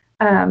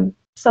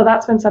 So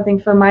that's been something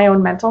for my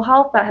own mental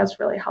health that has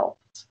really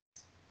helped.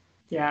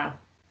 Yeah,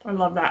 I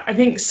love that. I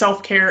think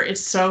self-care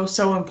is so,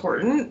 so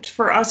important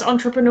for us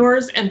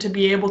entrepreneurs, and to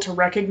be able to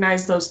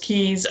recognize those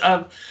keys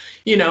of,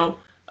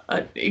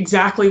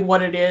 exactly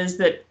what it is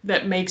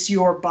that makes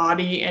your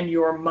body and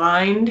your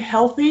mind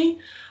healthy.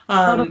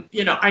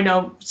 I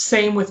know,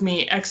 same with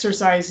me,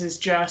 exercise is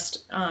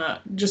just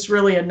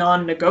really a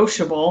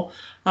non-negotiable.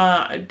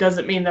 It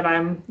doesn't mean that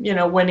I'm,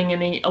 winning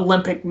any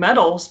Olympic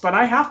medals, but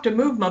I have to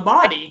move my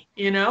body,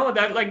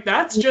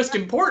 that's just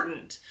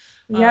important.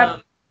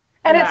 Yep.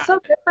 And it's so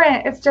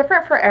different. It's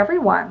different for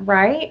everyone,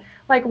 right?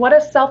 Like, what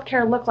does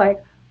self-care look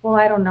like? Well,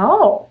 I don't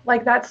know.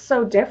 Like, that's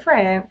so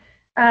different.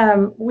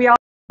 We all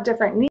have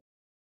different needs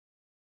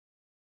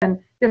and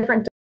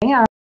different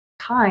demands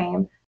of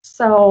time.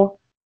 So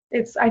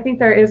I think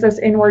there is this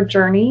inward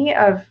journey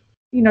of,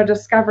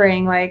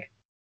 discovering like,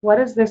 what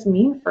does this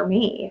mean for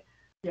me?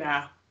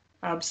 Yeah,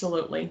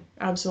 absolutely.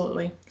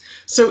 Absolutely.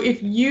 So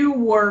if you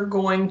were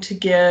going to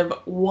give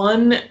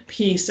one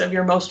piece of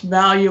your most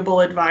valuable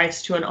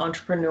advice to an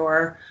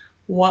entrepreneur,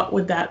 what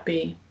would that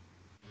be?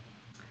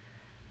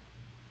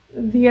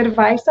 The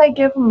advice I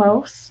give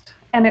most,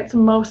 and it's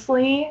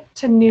mostly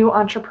to new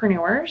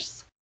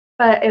entrepreneurs,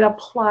 but it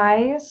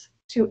applies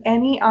to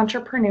any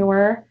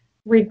entrepreneur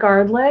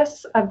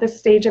regardless of the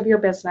stage of your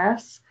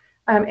business,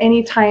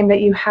 anytime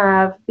that you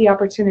have the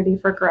opportunity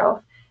for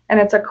growth. And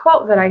it's a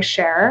quote that I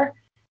share,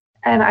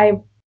 and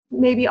I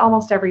maybe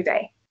almost every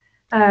day.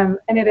 And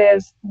it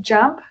is,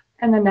 jump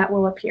and the net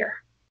will appear.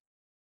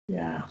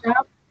 Yeah.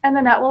 Jump and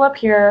the net will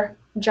appear.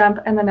 Jump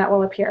and the net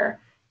will appear.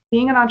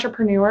 Being an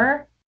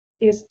entrepreneur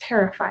is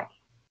terrifying.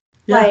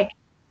 Yeah. Like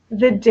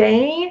the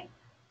day,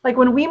 like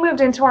when we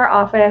moved into our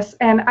office,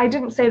 and I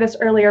didn't say this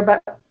earlier,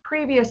 but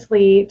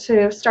previously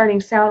to starting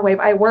Soundwave,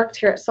 I worked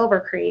here at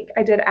Silvercreek.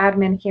 I did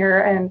admin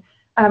here and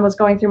was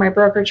going through my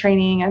broker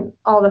training and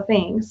all the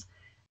things.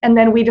 And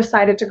then we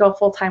decided to go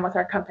full-time with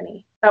our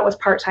company. That was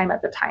part-time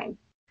at the time.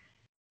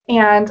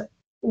 And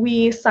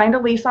we signed a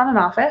lease on an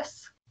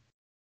office,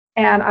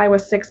 and I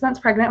was 6 months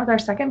pregnant with our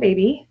second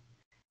baby.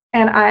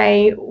 And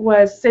I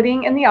was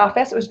sitting in the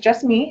office, it was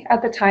just me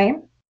at the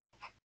time,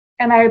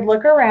 and I would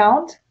look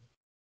around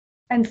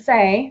and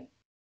say,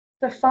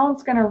 the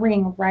phone's gonna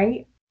ring,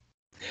 right?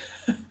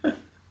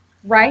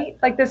 Right?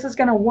 Like, this is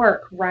gonna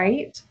work,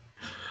 right?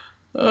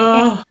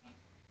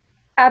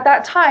 At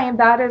that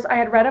time, I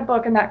had read a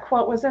book and that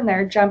quote was in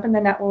there, jump and the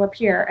net will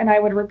appear. And I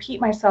would repeat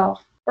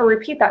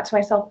that to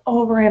myself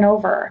over and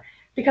over,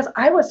 because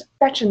I was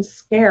fetching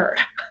scared,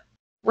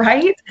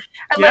 right?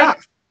 And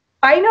like,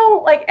 I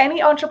know like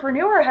any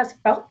entrepreneur has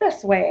felt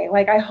this way.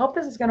 Like, I hope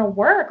this is going to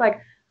work.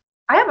 Like,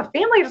 I have a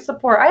family to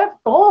support. I have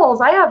goals.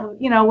 I have,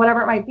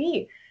 whatever it might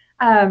be.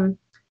 And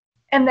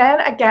then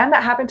again,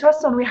 that happened to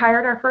us when we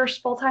hired our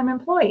first full-time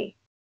employee.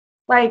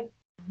 Like,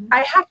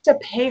 I have to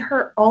pay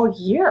her all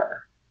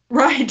year.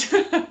 Right.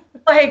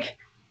 Like,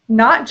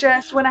 not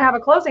just when I have a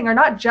closing, or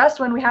not just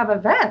when we have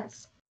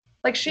events.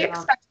 Like, she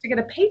expects to get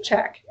a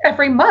paycheck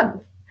every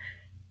month.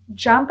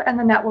 Jump and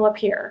the net will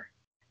appear.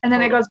 And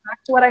then it goes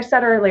back to what I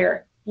said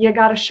earlier. You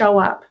got to show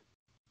up.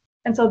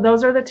 And so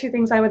those are the two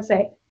things I would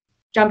say.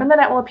 Jump and the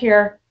net will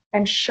appear,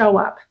 and show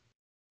up.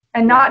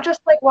 And not just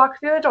like walk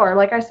through the door.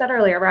 Like I said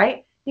earlier,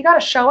 right? You got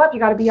to show up. You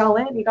got to be all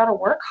in. You got to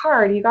work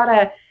hard. You got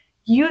to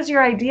use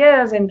your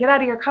ideas and get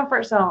out of your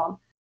comfort zone.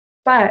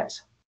 But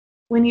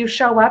when you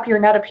show up, your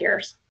net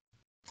appears.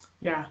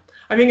 Yeah,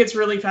 I think it's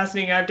really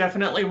fascinating. I've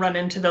definitely run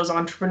into those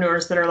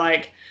entrepreneurs that are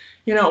like,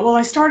 well,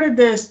 I started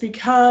this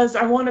because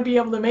I want to be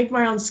able to make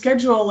my own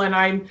schedule, and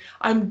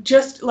I'm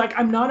just like,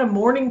 I'm not a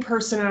morning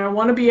person, and I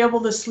want to be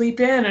able to sleep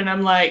in. And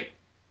I'm like,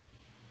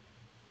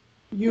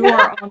 You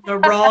are on the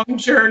wrong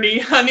journey,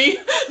 honey.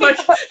 Like,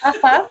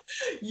 Uh-huh.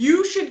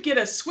 you should get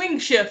a swing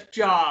shift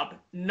job,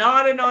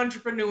 not an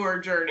entrepreneur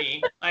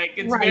journey. Like,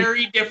 it's Right.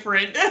 very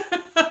different.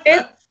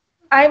 It's,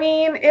 I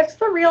mean, it's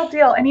the real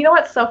deal. And you know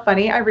what's so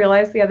funny? I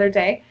realized the other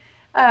day,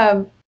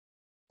 um,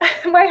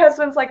 my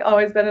husband's like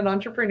always been an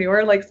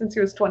entrepreneur, like since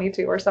he was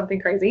 22 or something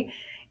crazy.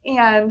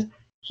 And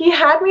he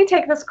had me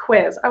take this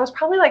quiz. I was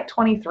probably like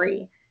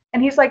 23.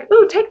 And he's like,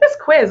 ooh, take this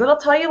quiz. It'll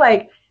tell you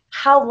like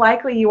how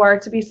likely you are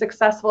to be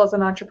successful as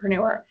an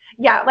entrepreneur.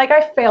 Yeah, like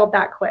I failed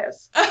that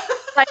quiz.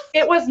 Like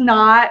it was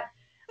not,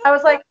 I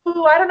was like,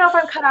 ooh, I don't know if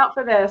I'm cut out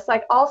for this.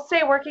 Like I'll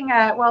stay working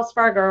at Wells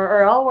Fargo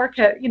or I'll work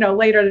at,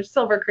 later at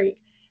Silvercreek.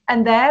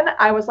 And then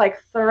I was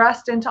like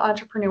thrust into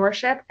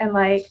entrepreneurship and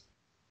like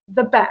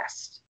the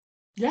best.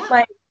 Yeah.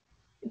 Like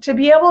to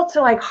be able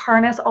to like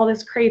harness all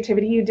this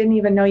creativity you didn't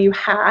even know you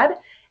had,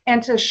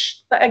 and to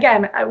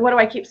again, what do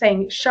I keep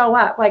saying? Show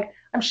up. Like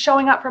I'm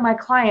showing up for my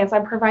clients.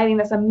 I'm providing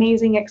this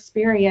amazing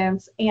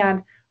experience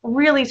and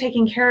really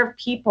taking care of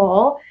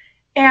people,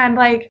 and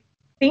like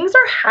things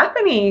are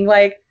happening.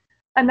 Like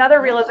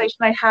another realization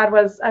I had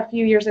was a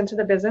few years into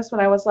the business when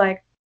I was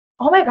like,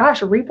 oh my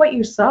gosh, reap what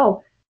you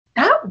sow.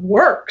 That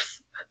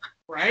works.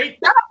 Right?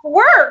 That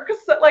works.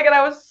 Like, and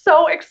I was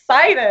so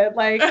excited.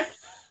 Like,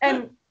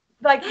 and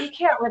like you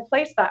can't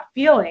replace that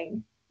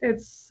feeling.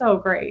 It's so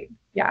great.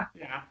 Yeah.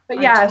 Yeah.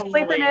 But yeah, Totally.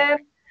 sleeping in,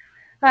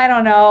 I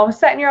don't know,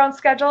 setting your own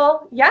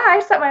schedule. Yeah,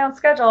 I set my own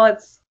schedule.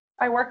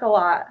 I work a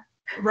lot.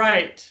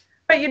 Right.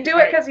 But you do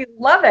it because you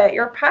love it.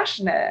 You're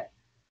passionate.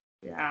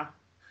 Yeah.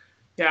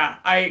 Yeah.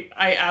 I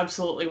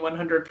absolutely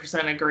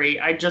 100% agree.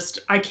 I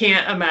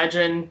can't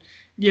imagine,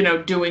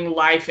 doing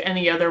life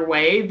any other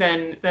way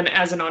than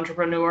as an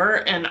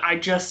entrepreneur. And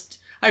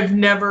I've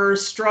never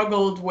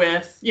struggled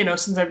with,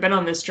 since I've been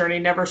on this journey,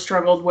 never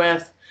struggled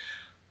with,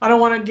 I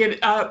don't want to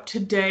get up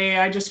today.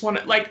 I just want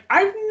to, like,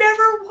 I've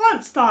never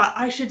once thought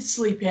I should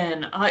sleep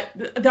in. I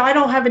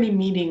don't have any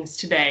meetings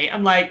today.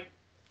 I'm like,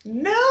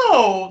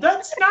 no,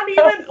 that's not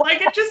even,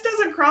 like, it just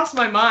doesn't cross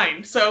my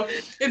mind. So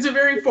it's a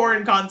very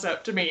foreign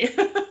concept to me.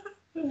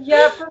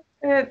 Yep.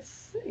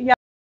 Yeah.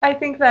 I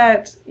think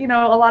that, a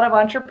lot of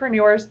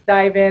entrepreneurs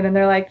dive in and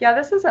they're like, yeah,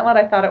 this isn't what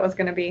I thought it was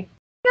going to be.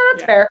 Yeah,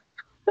 that's fair.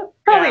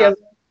 Probably Yeah,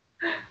 isn't.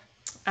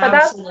 But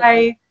that's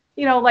why,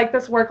 like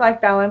this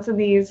work-life balance and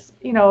these,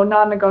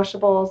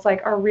 non-negotiables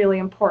like are really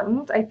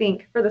important, I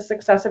think, for the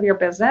success of your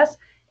business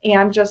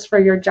and just for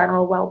your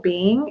general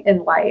well-being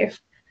in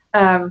life.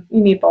 You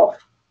need both.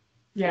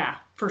 Yeah,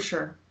 for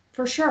sure.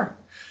 For sure.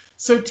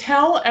 So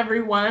tell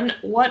everyone,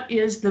 what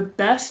is the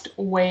best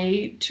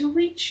way to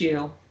reach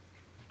you?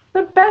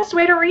 The best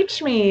way to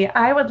reach me,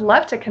 I would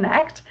love to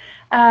connect.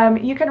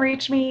 You can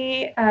reach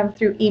me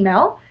through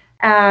email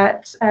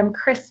at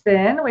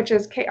Kristin, which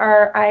is Kristin,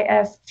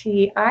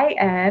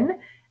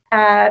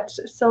 at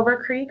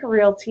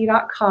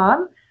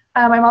silvercreekrealty.com.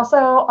 I'm also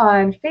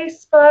on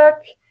Facebook.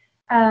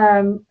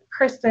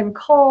 Kristin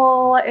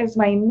Cole is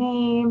my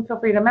name. Feel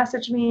free to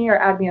message me or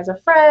add me as a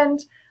friend.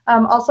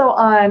 Also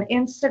on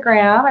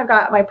Instagram, I've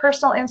got my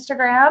personal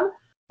Instagram,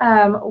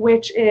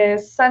 which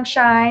is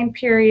sunshine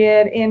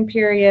period in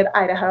period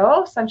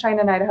Idaho, sunshine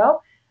in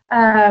Idaho.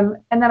 And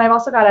then I've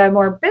also got a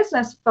more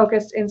business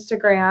focused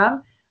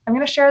Instagram. I'm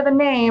going to share the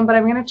name, but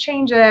I'm going to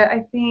change it,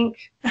 I think,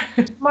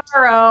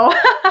 tomorrow.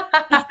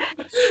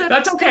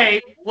 That's okay.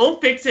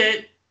 We'll fix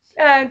it.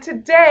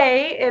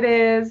 Today it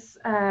is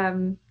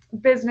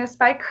Business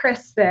by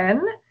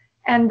Kristin,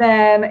 and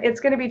then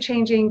it's going to be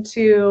changing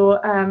to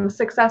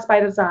Success by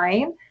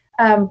Design,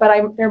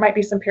 but there might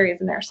be some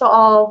periods in there. So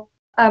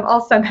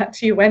I'll send that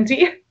to you,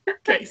 Wendy.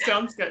 Okay,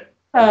 sounds good.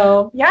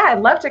 So yeah, I'd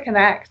love to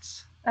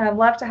connect. I'd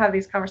love to have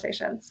these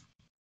conversations.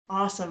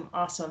 Awesome,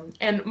 awesome.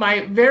 And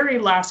my very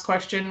last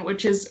question,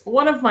 which is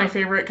one of my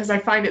favorite because I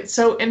find it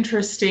so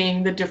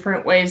interesting, the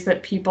different ways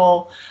that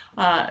people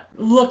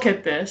look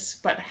at this,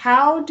 but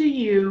how do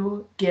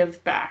you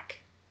give back?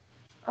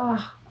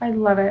 Oh, I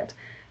love it.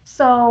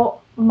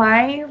 So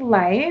my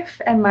life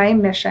and my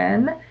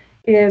mission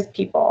is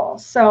people.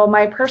 So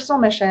my personal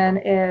mission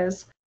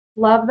is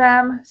love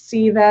them,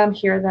 see them,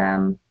 hear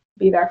them,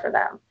 be there for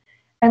them.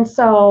 And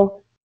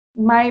so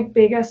my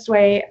biggest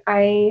way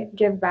I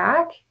give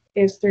back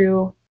is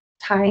through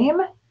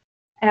time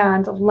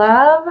and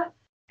love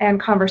and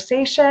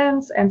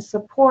conversations and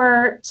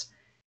support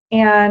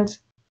and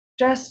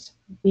just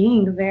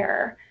being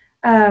there.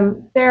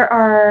 There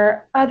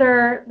are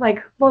other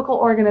like local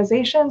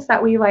organizations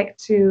that we like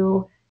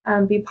to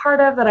be part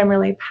of that I'm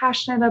really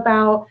passionate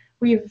about.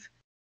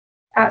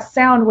 At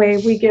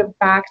Soundwave, we give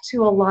back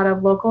to a lot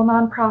of local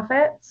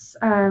nonprofits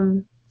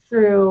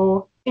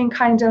through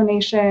in-kind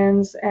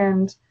donations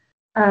and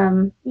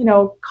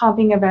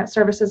comping event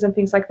services and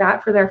things like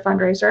that for their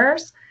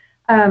fundraisers.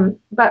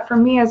 But for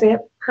me as a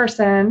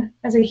person,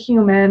 as a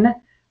human,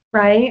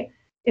 right,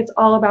 it's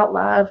all about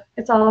love.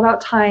 It's all about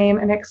time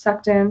and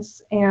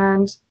acceptance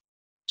and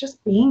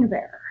just being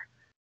there.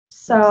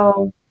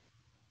 So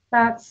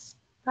that's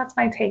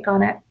my take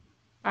on it.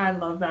 I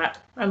love that.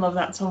 I love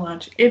that so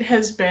much. It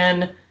has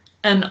been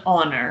an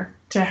honor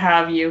to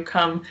have you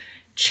come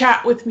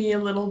chat with me a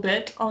little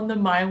bit on the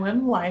My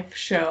WHIM Life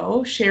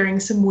Show, sharing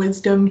some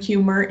wisdom,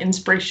 humor,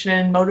 inspiration,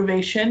 and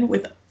motivation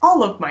with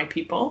all of my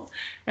people.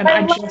 And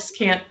I just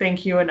can't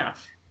thank you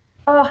enough.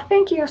 Oh,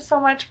 thank you so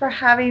much for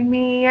having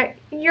me.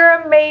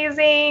 You're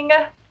amazing.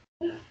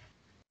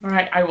 All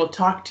right, I will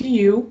talk to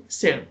you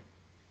soon.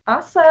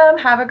 Awesome.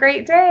 Have a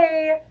great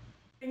day.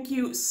 Thank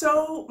you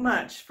so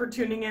much for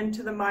tuning in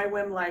to the My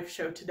WHIM Life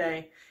Show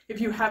today.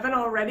 If you haven't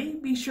already,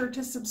 be sure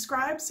to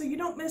subscribe so you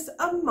don't miss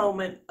a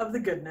moment of the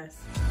goodness.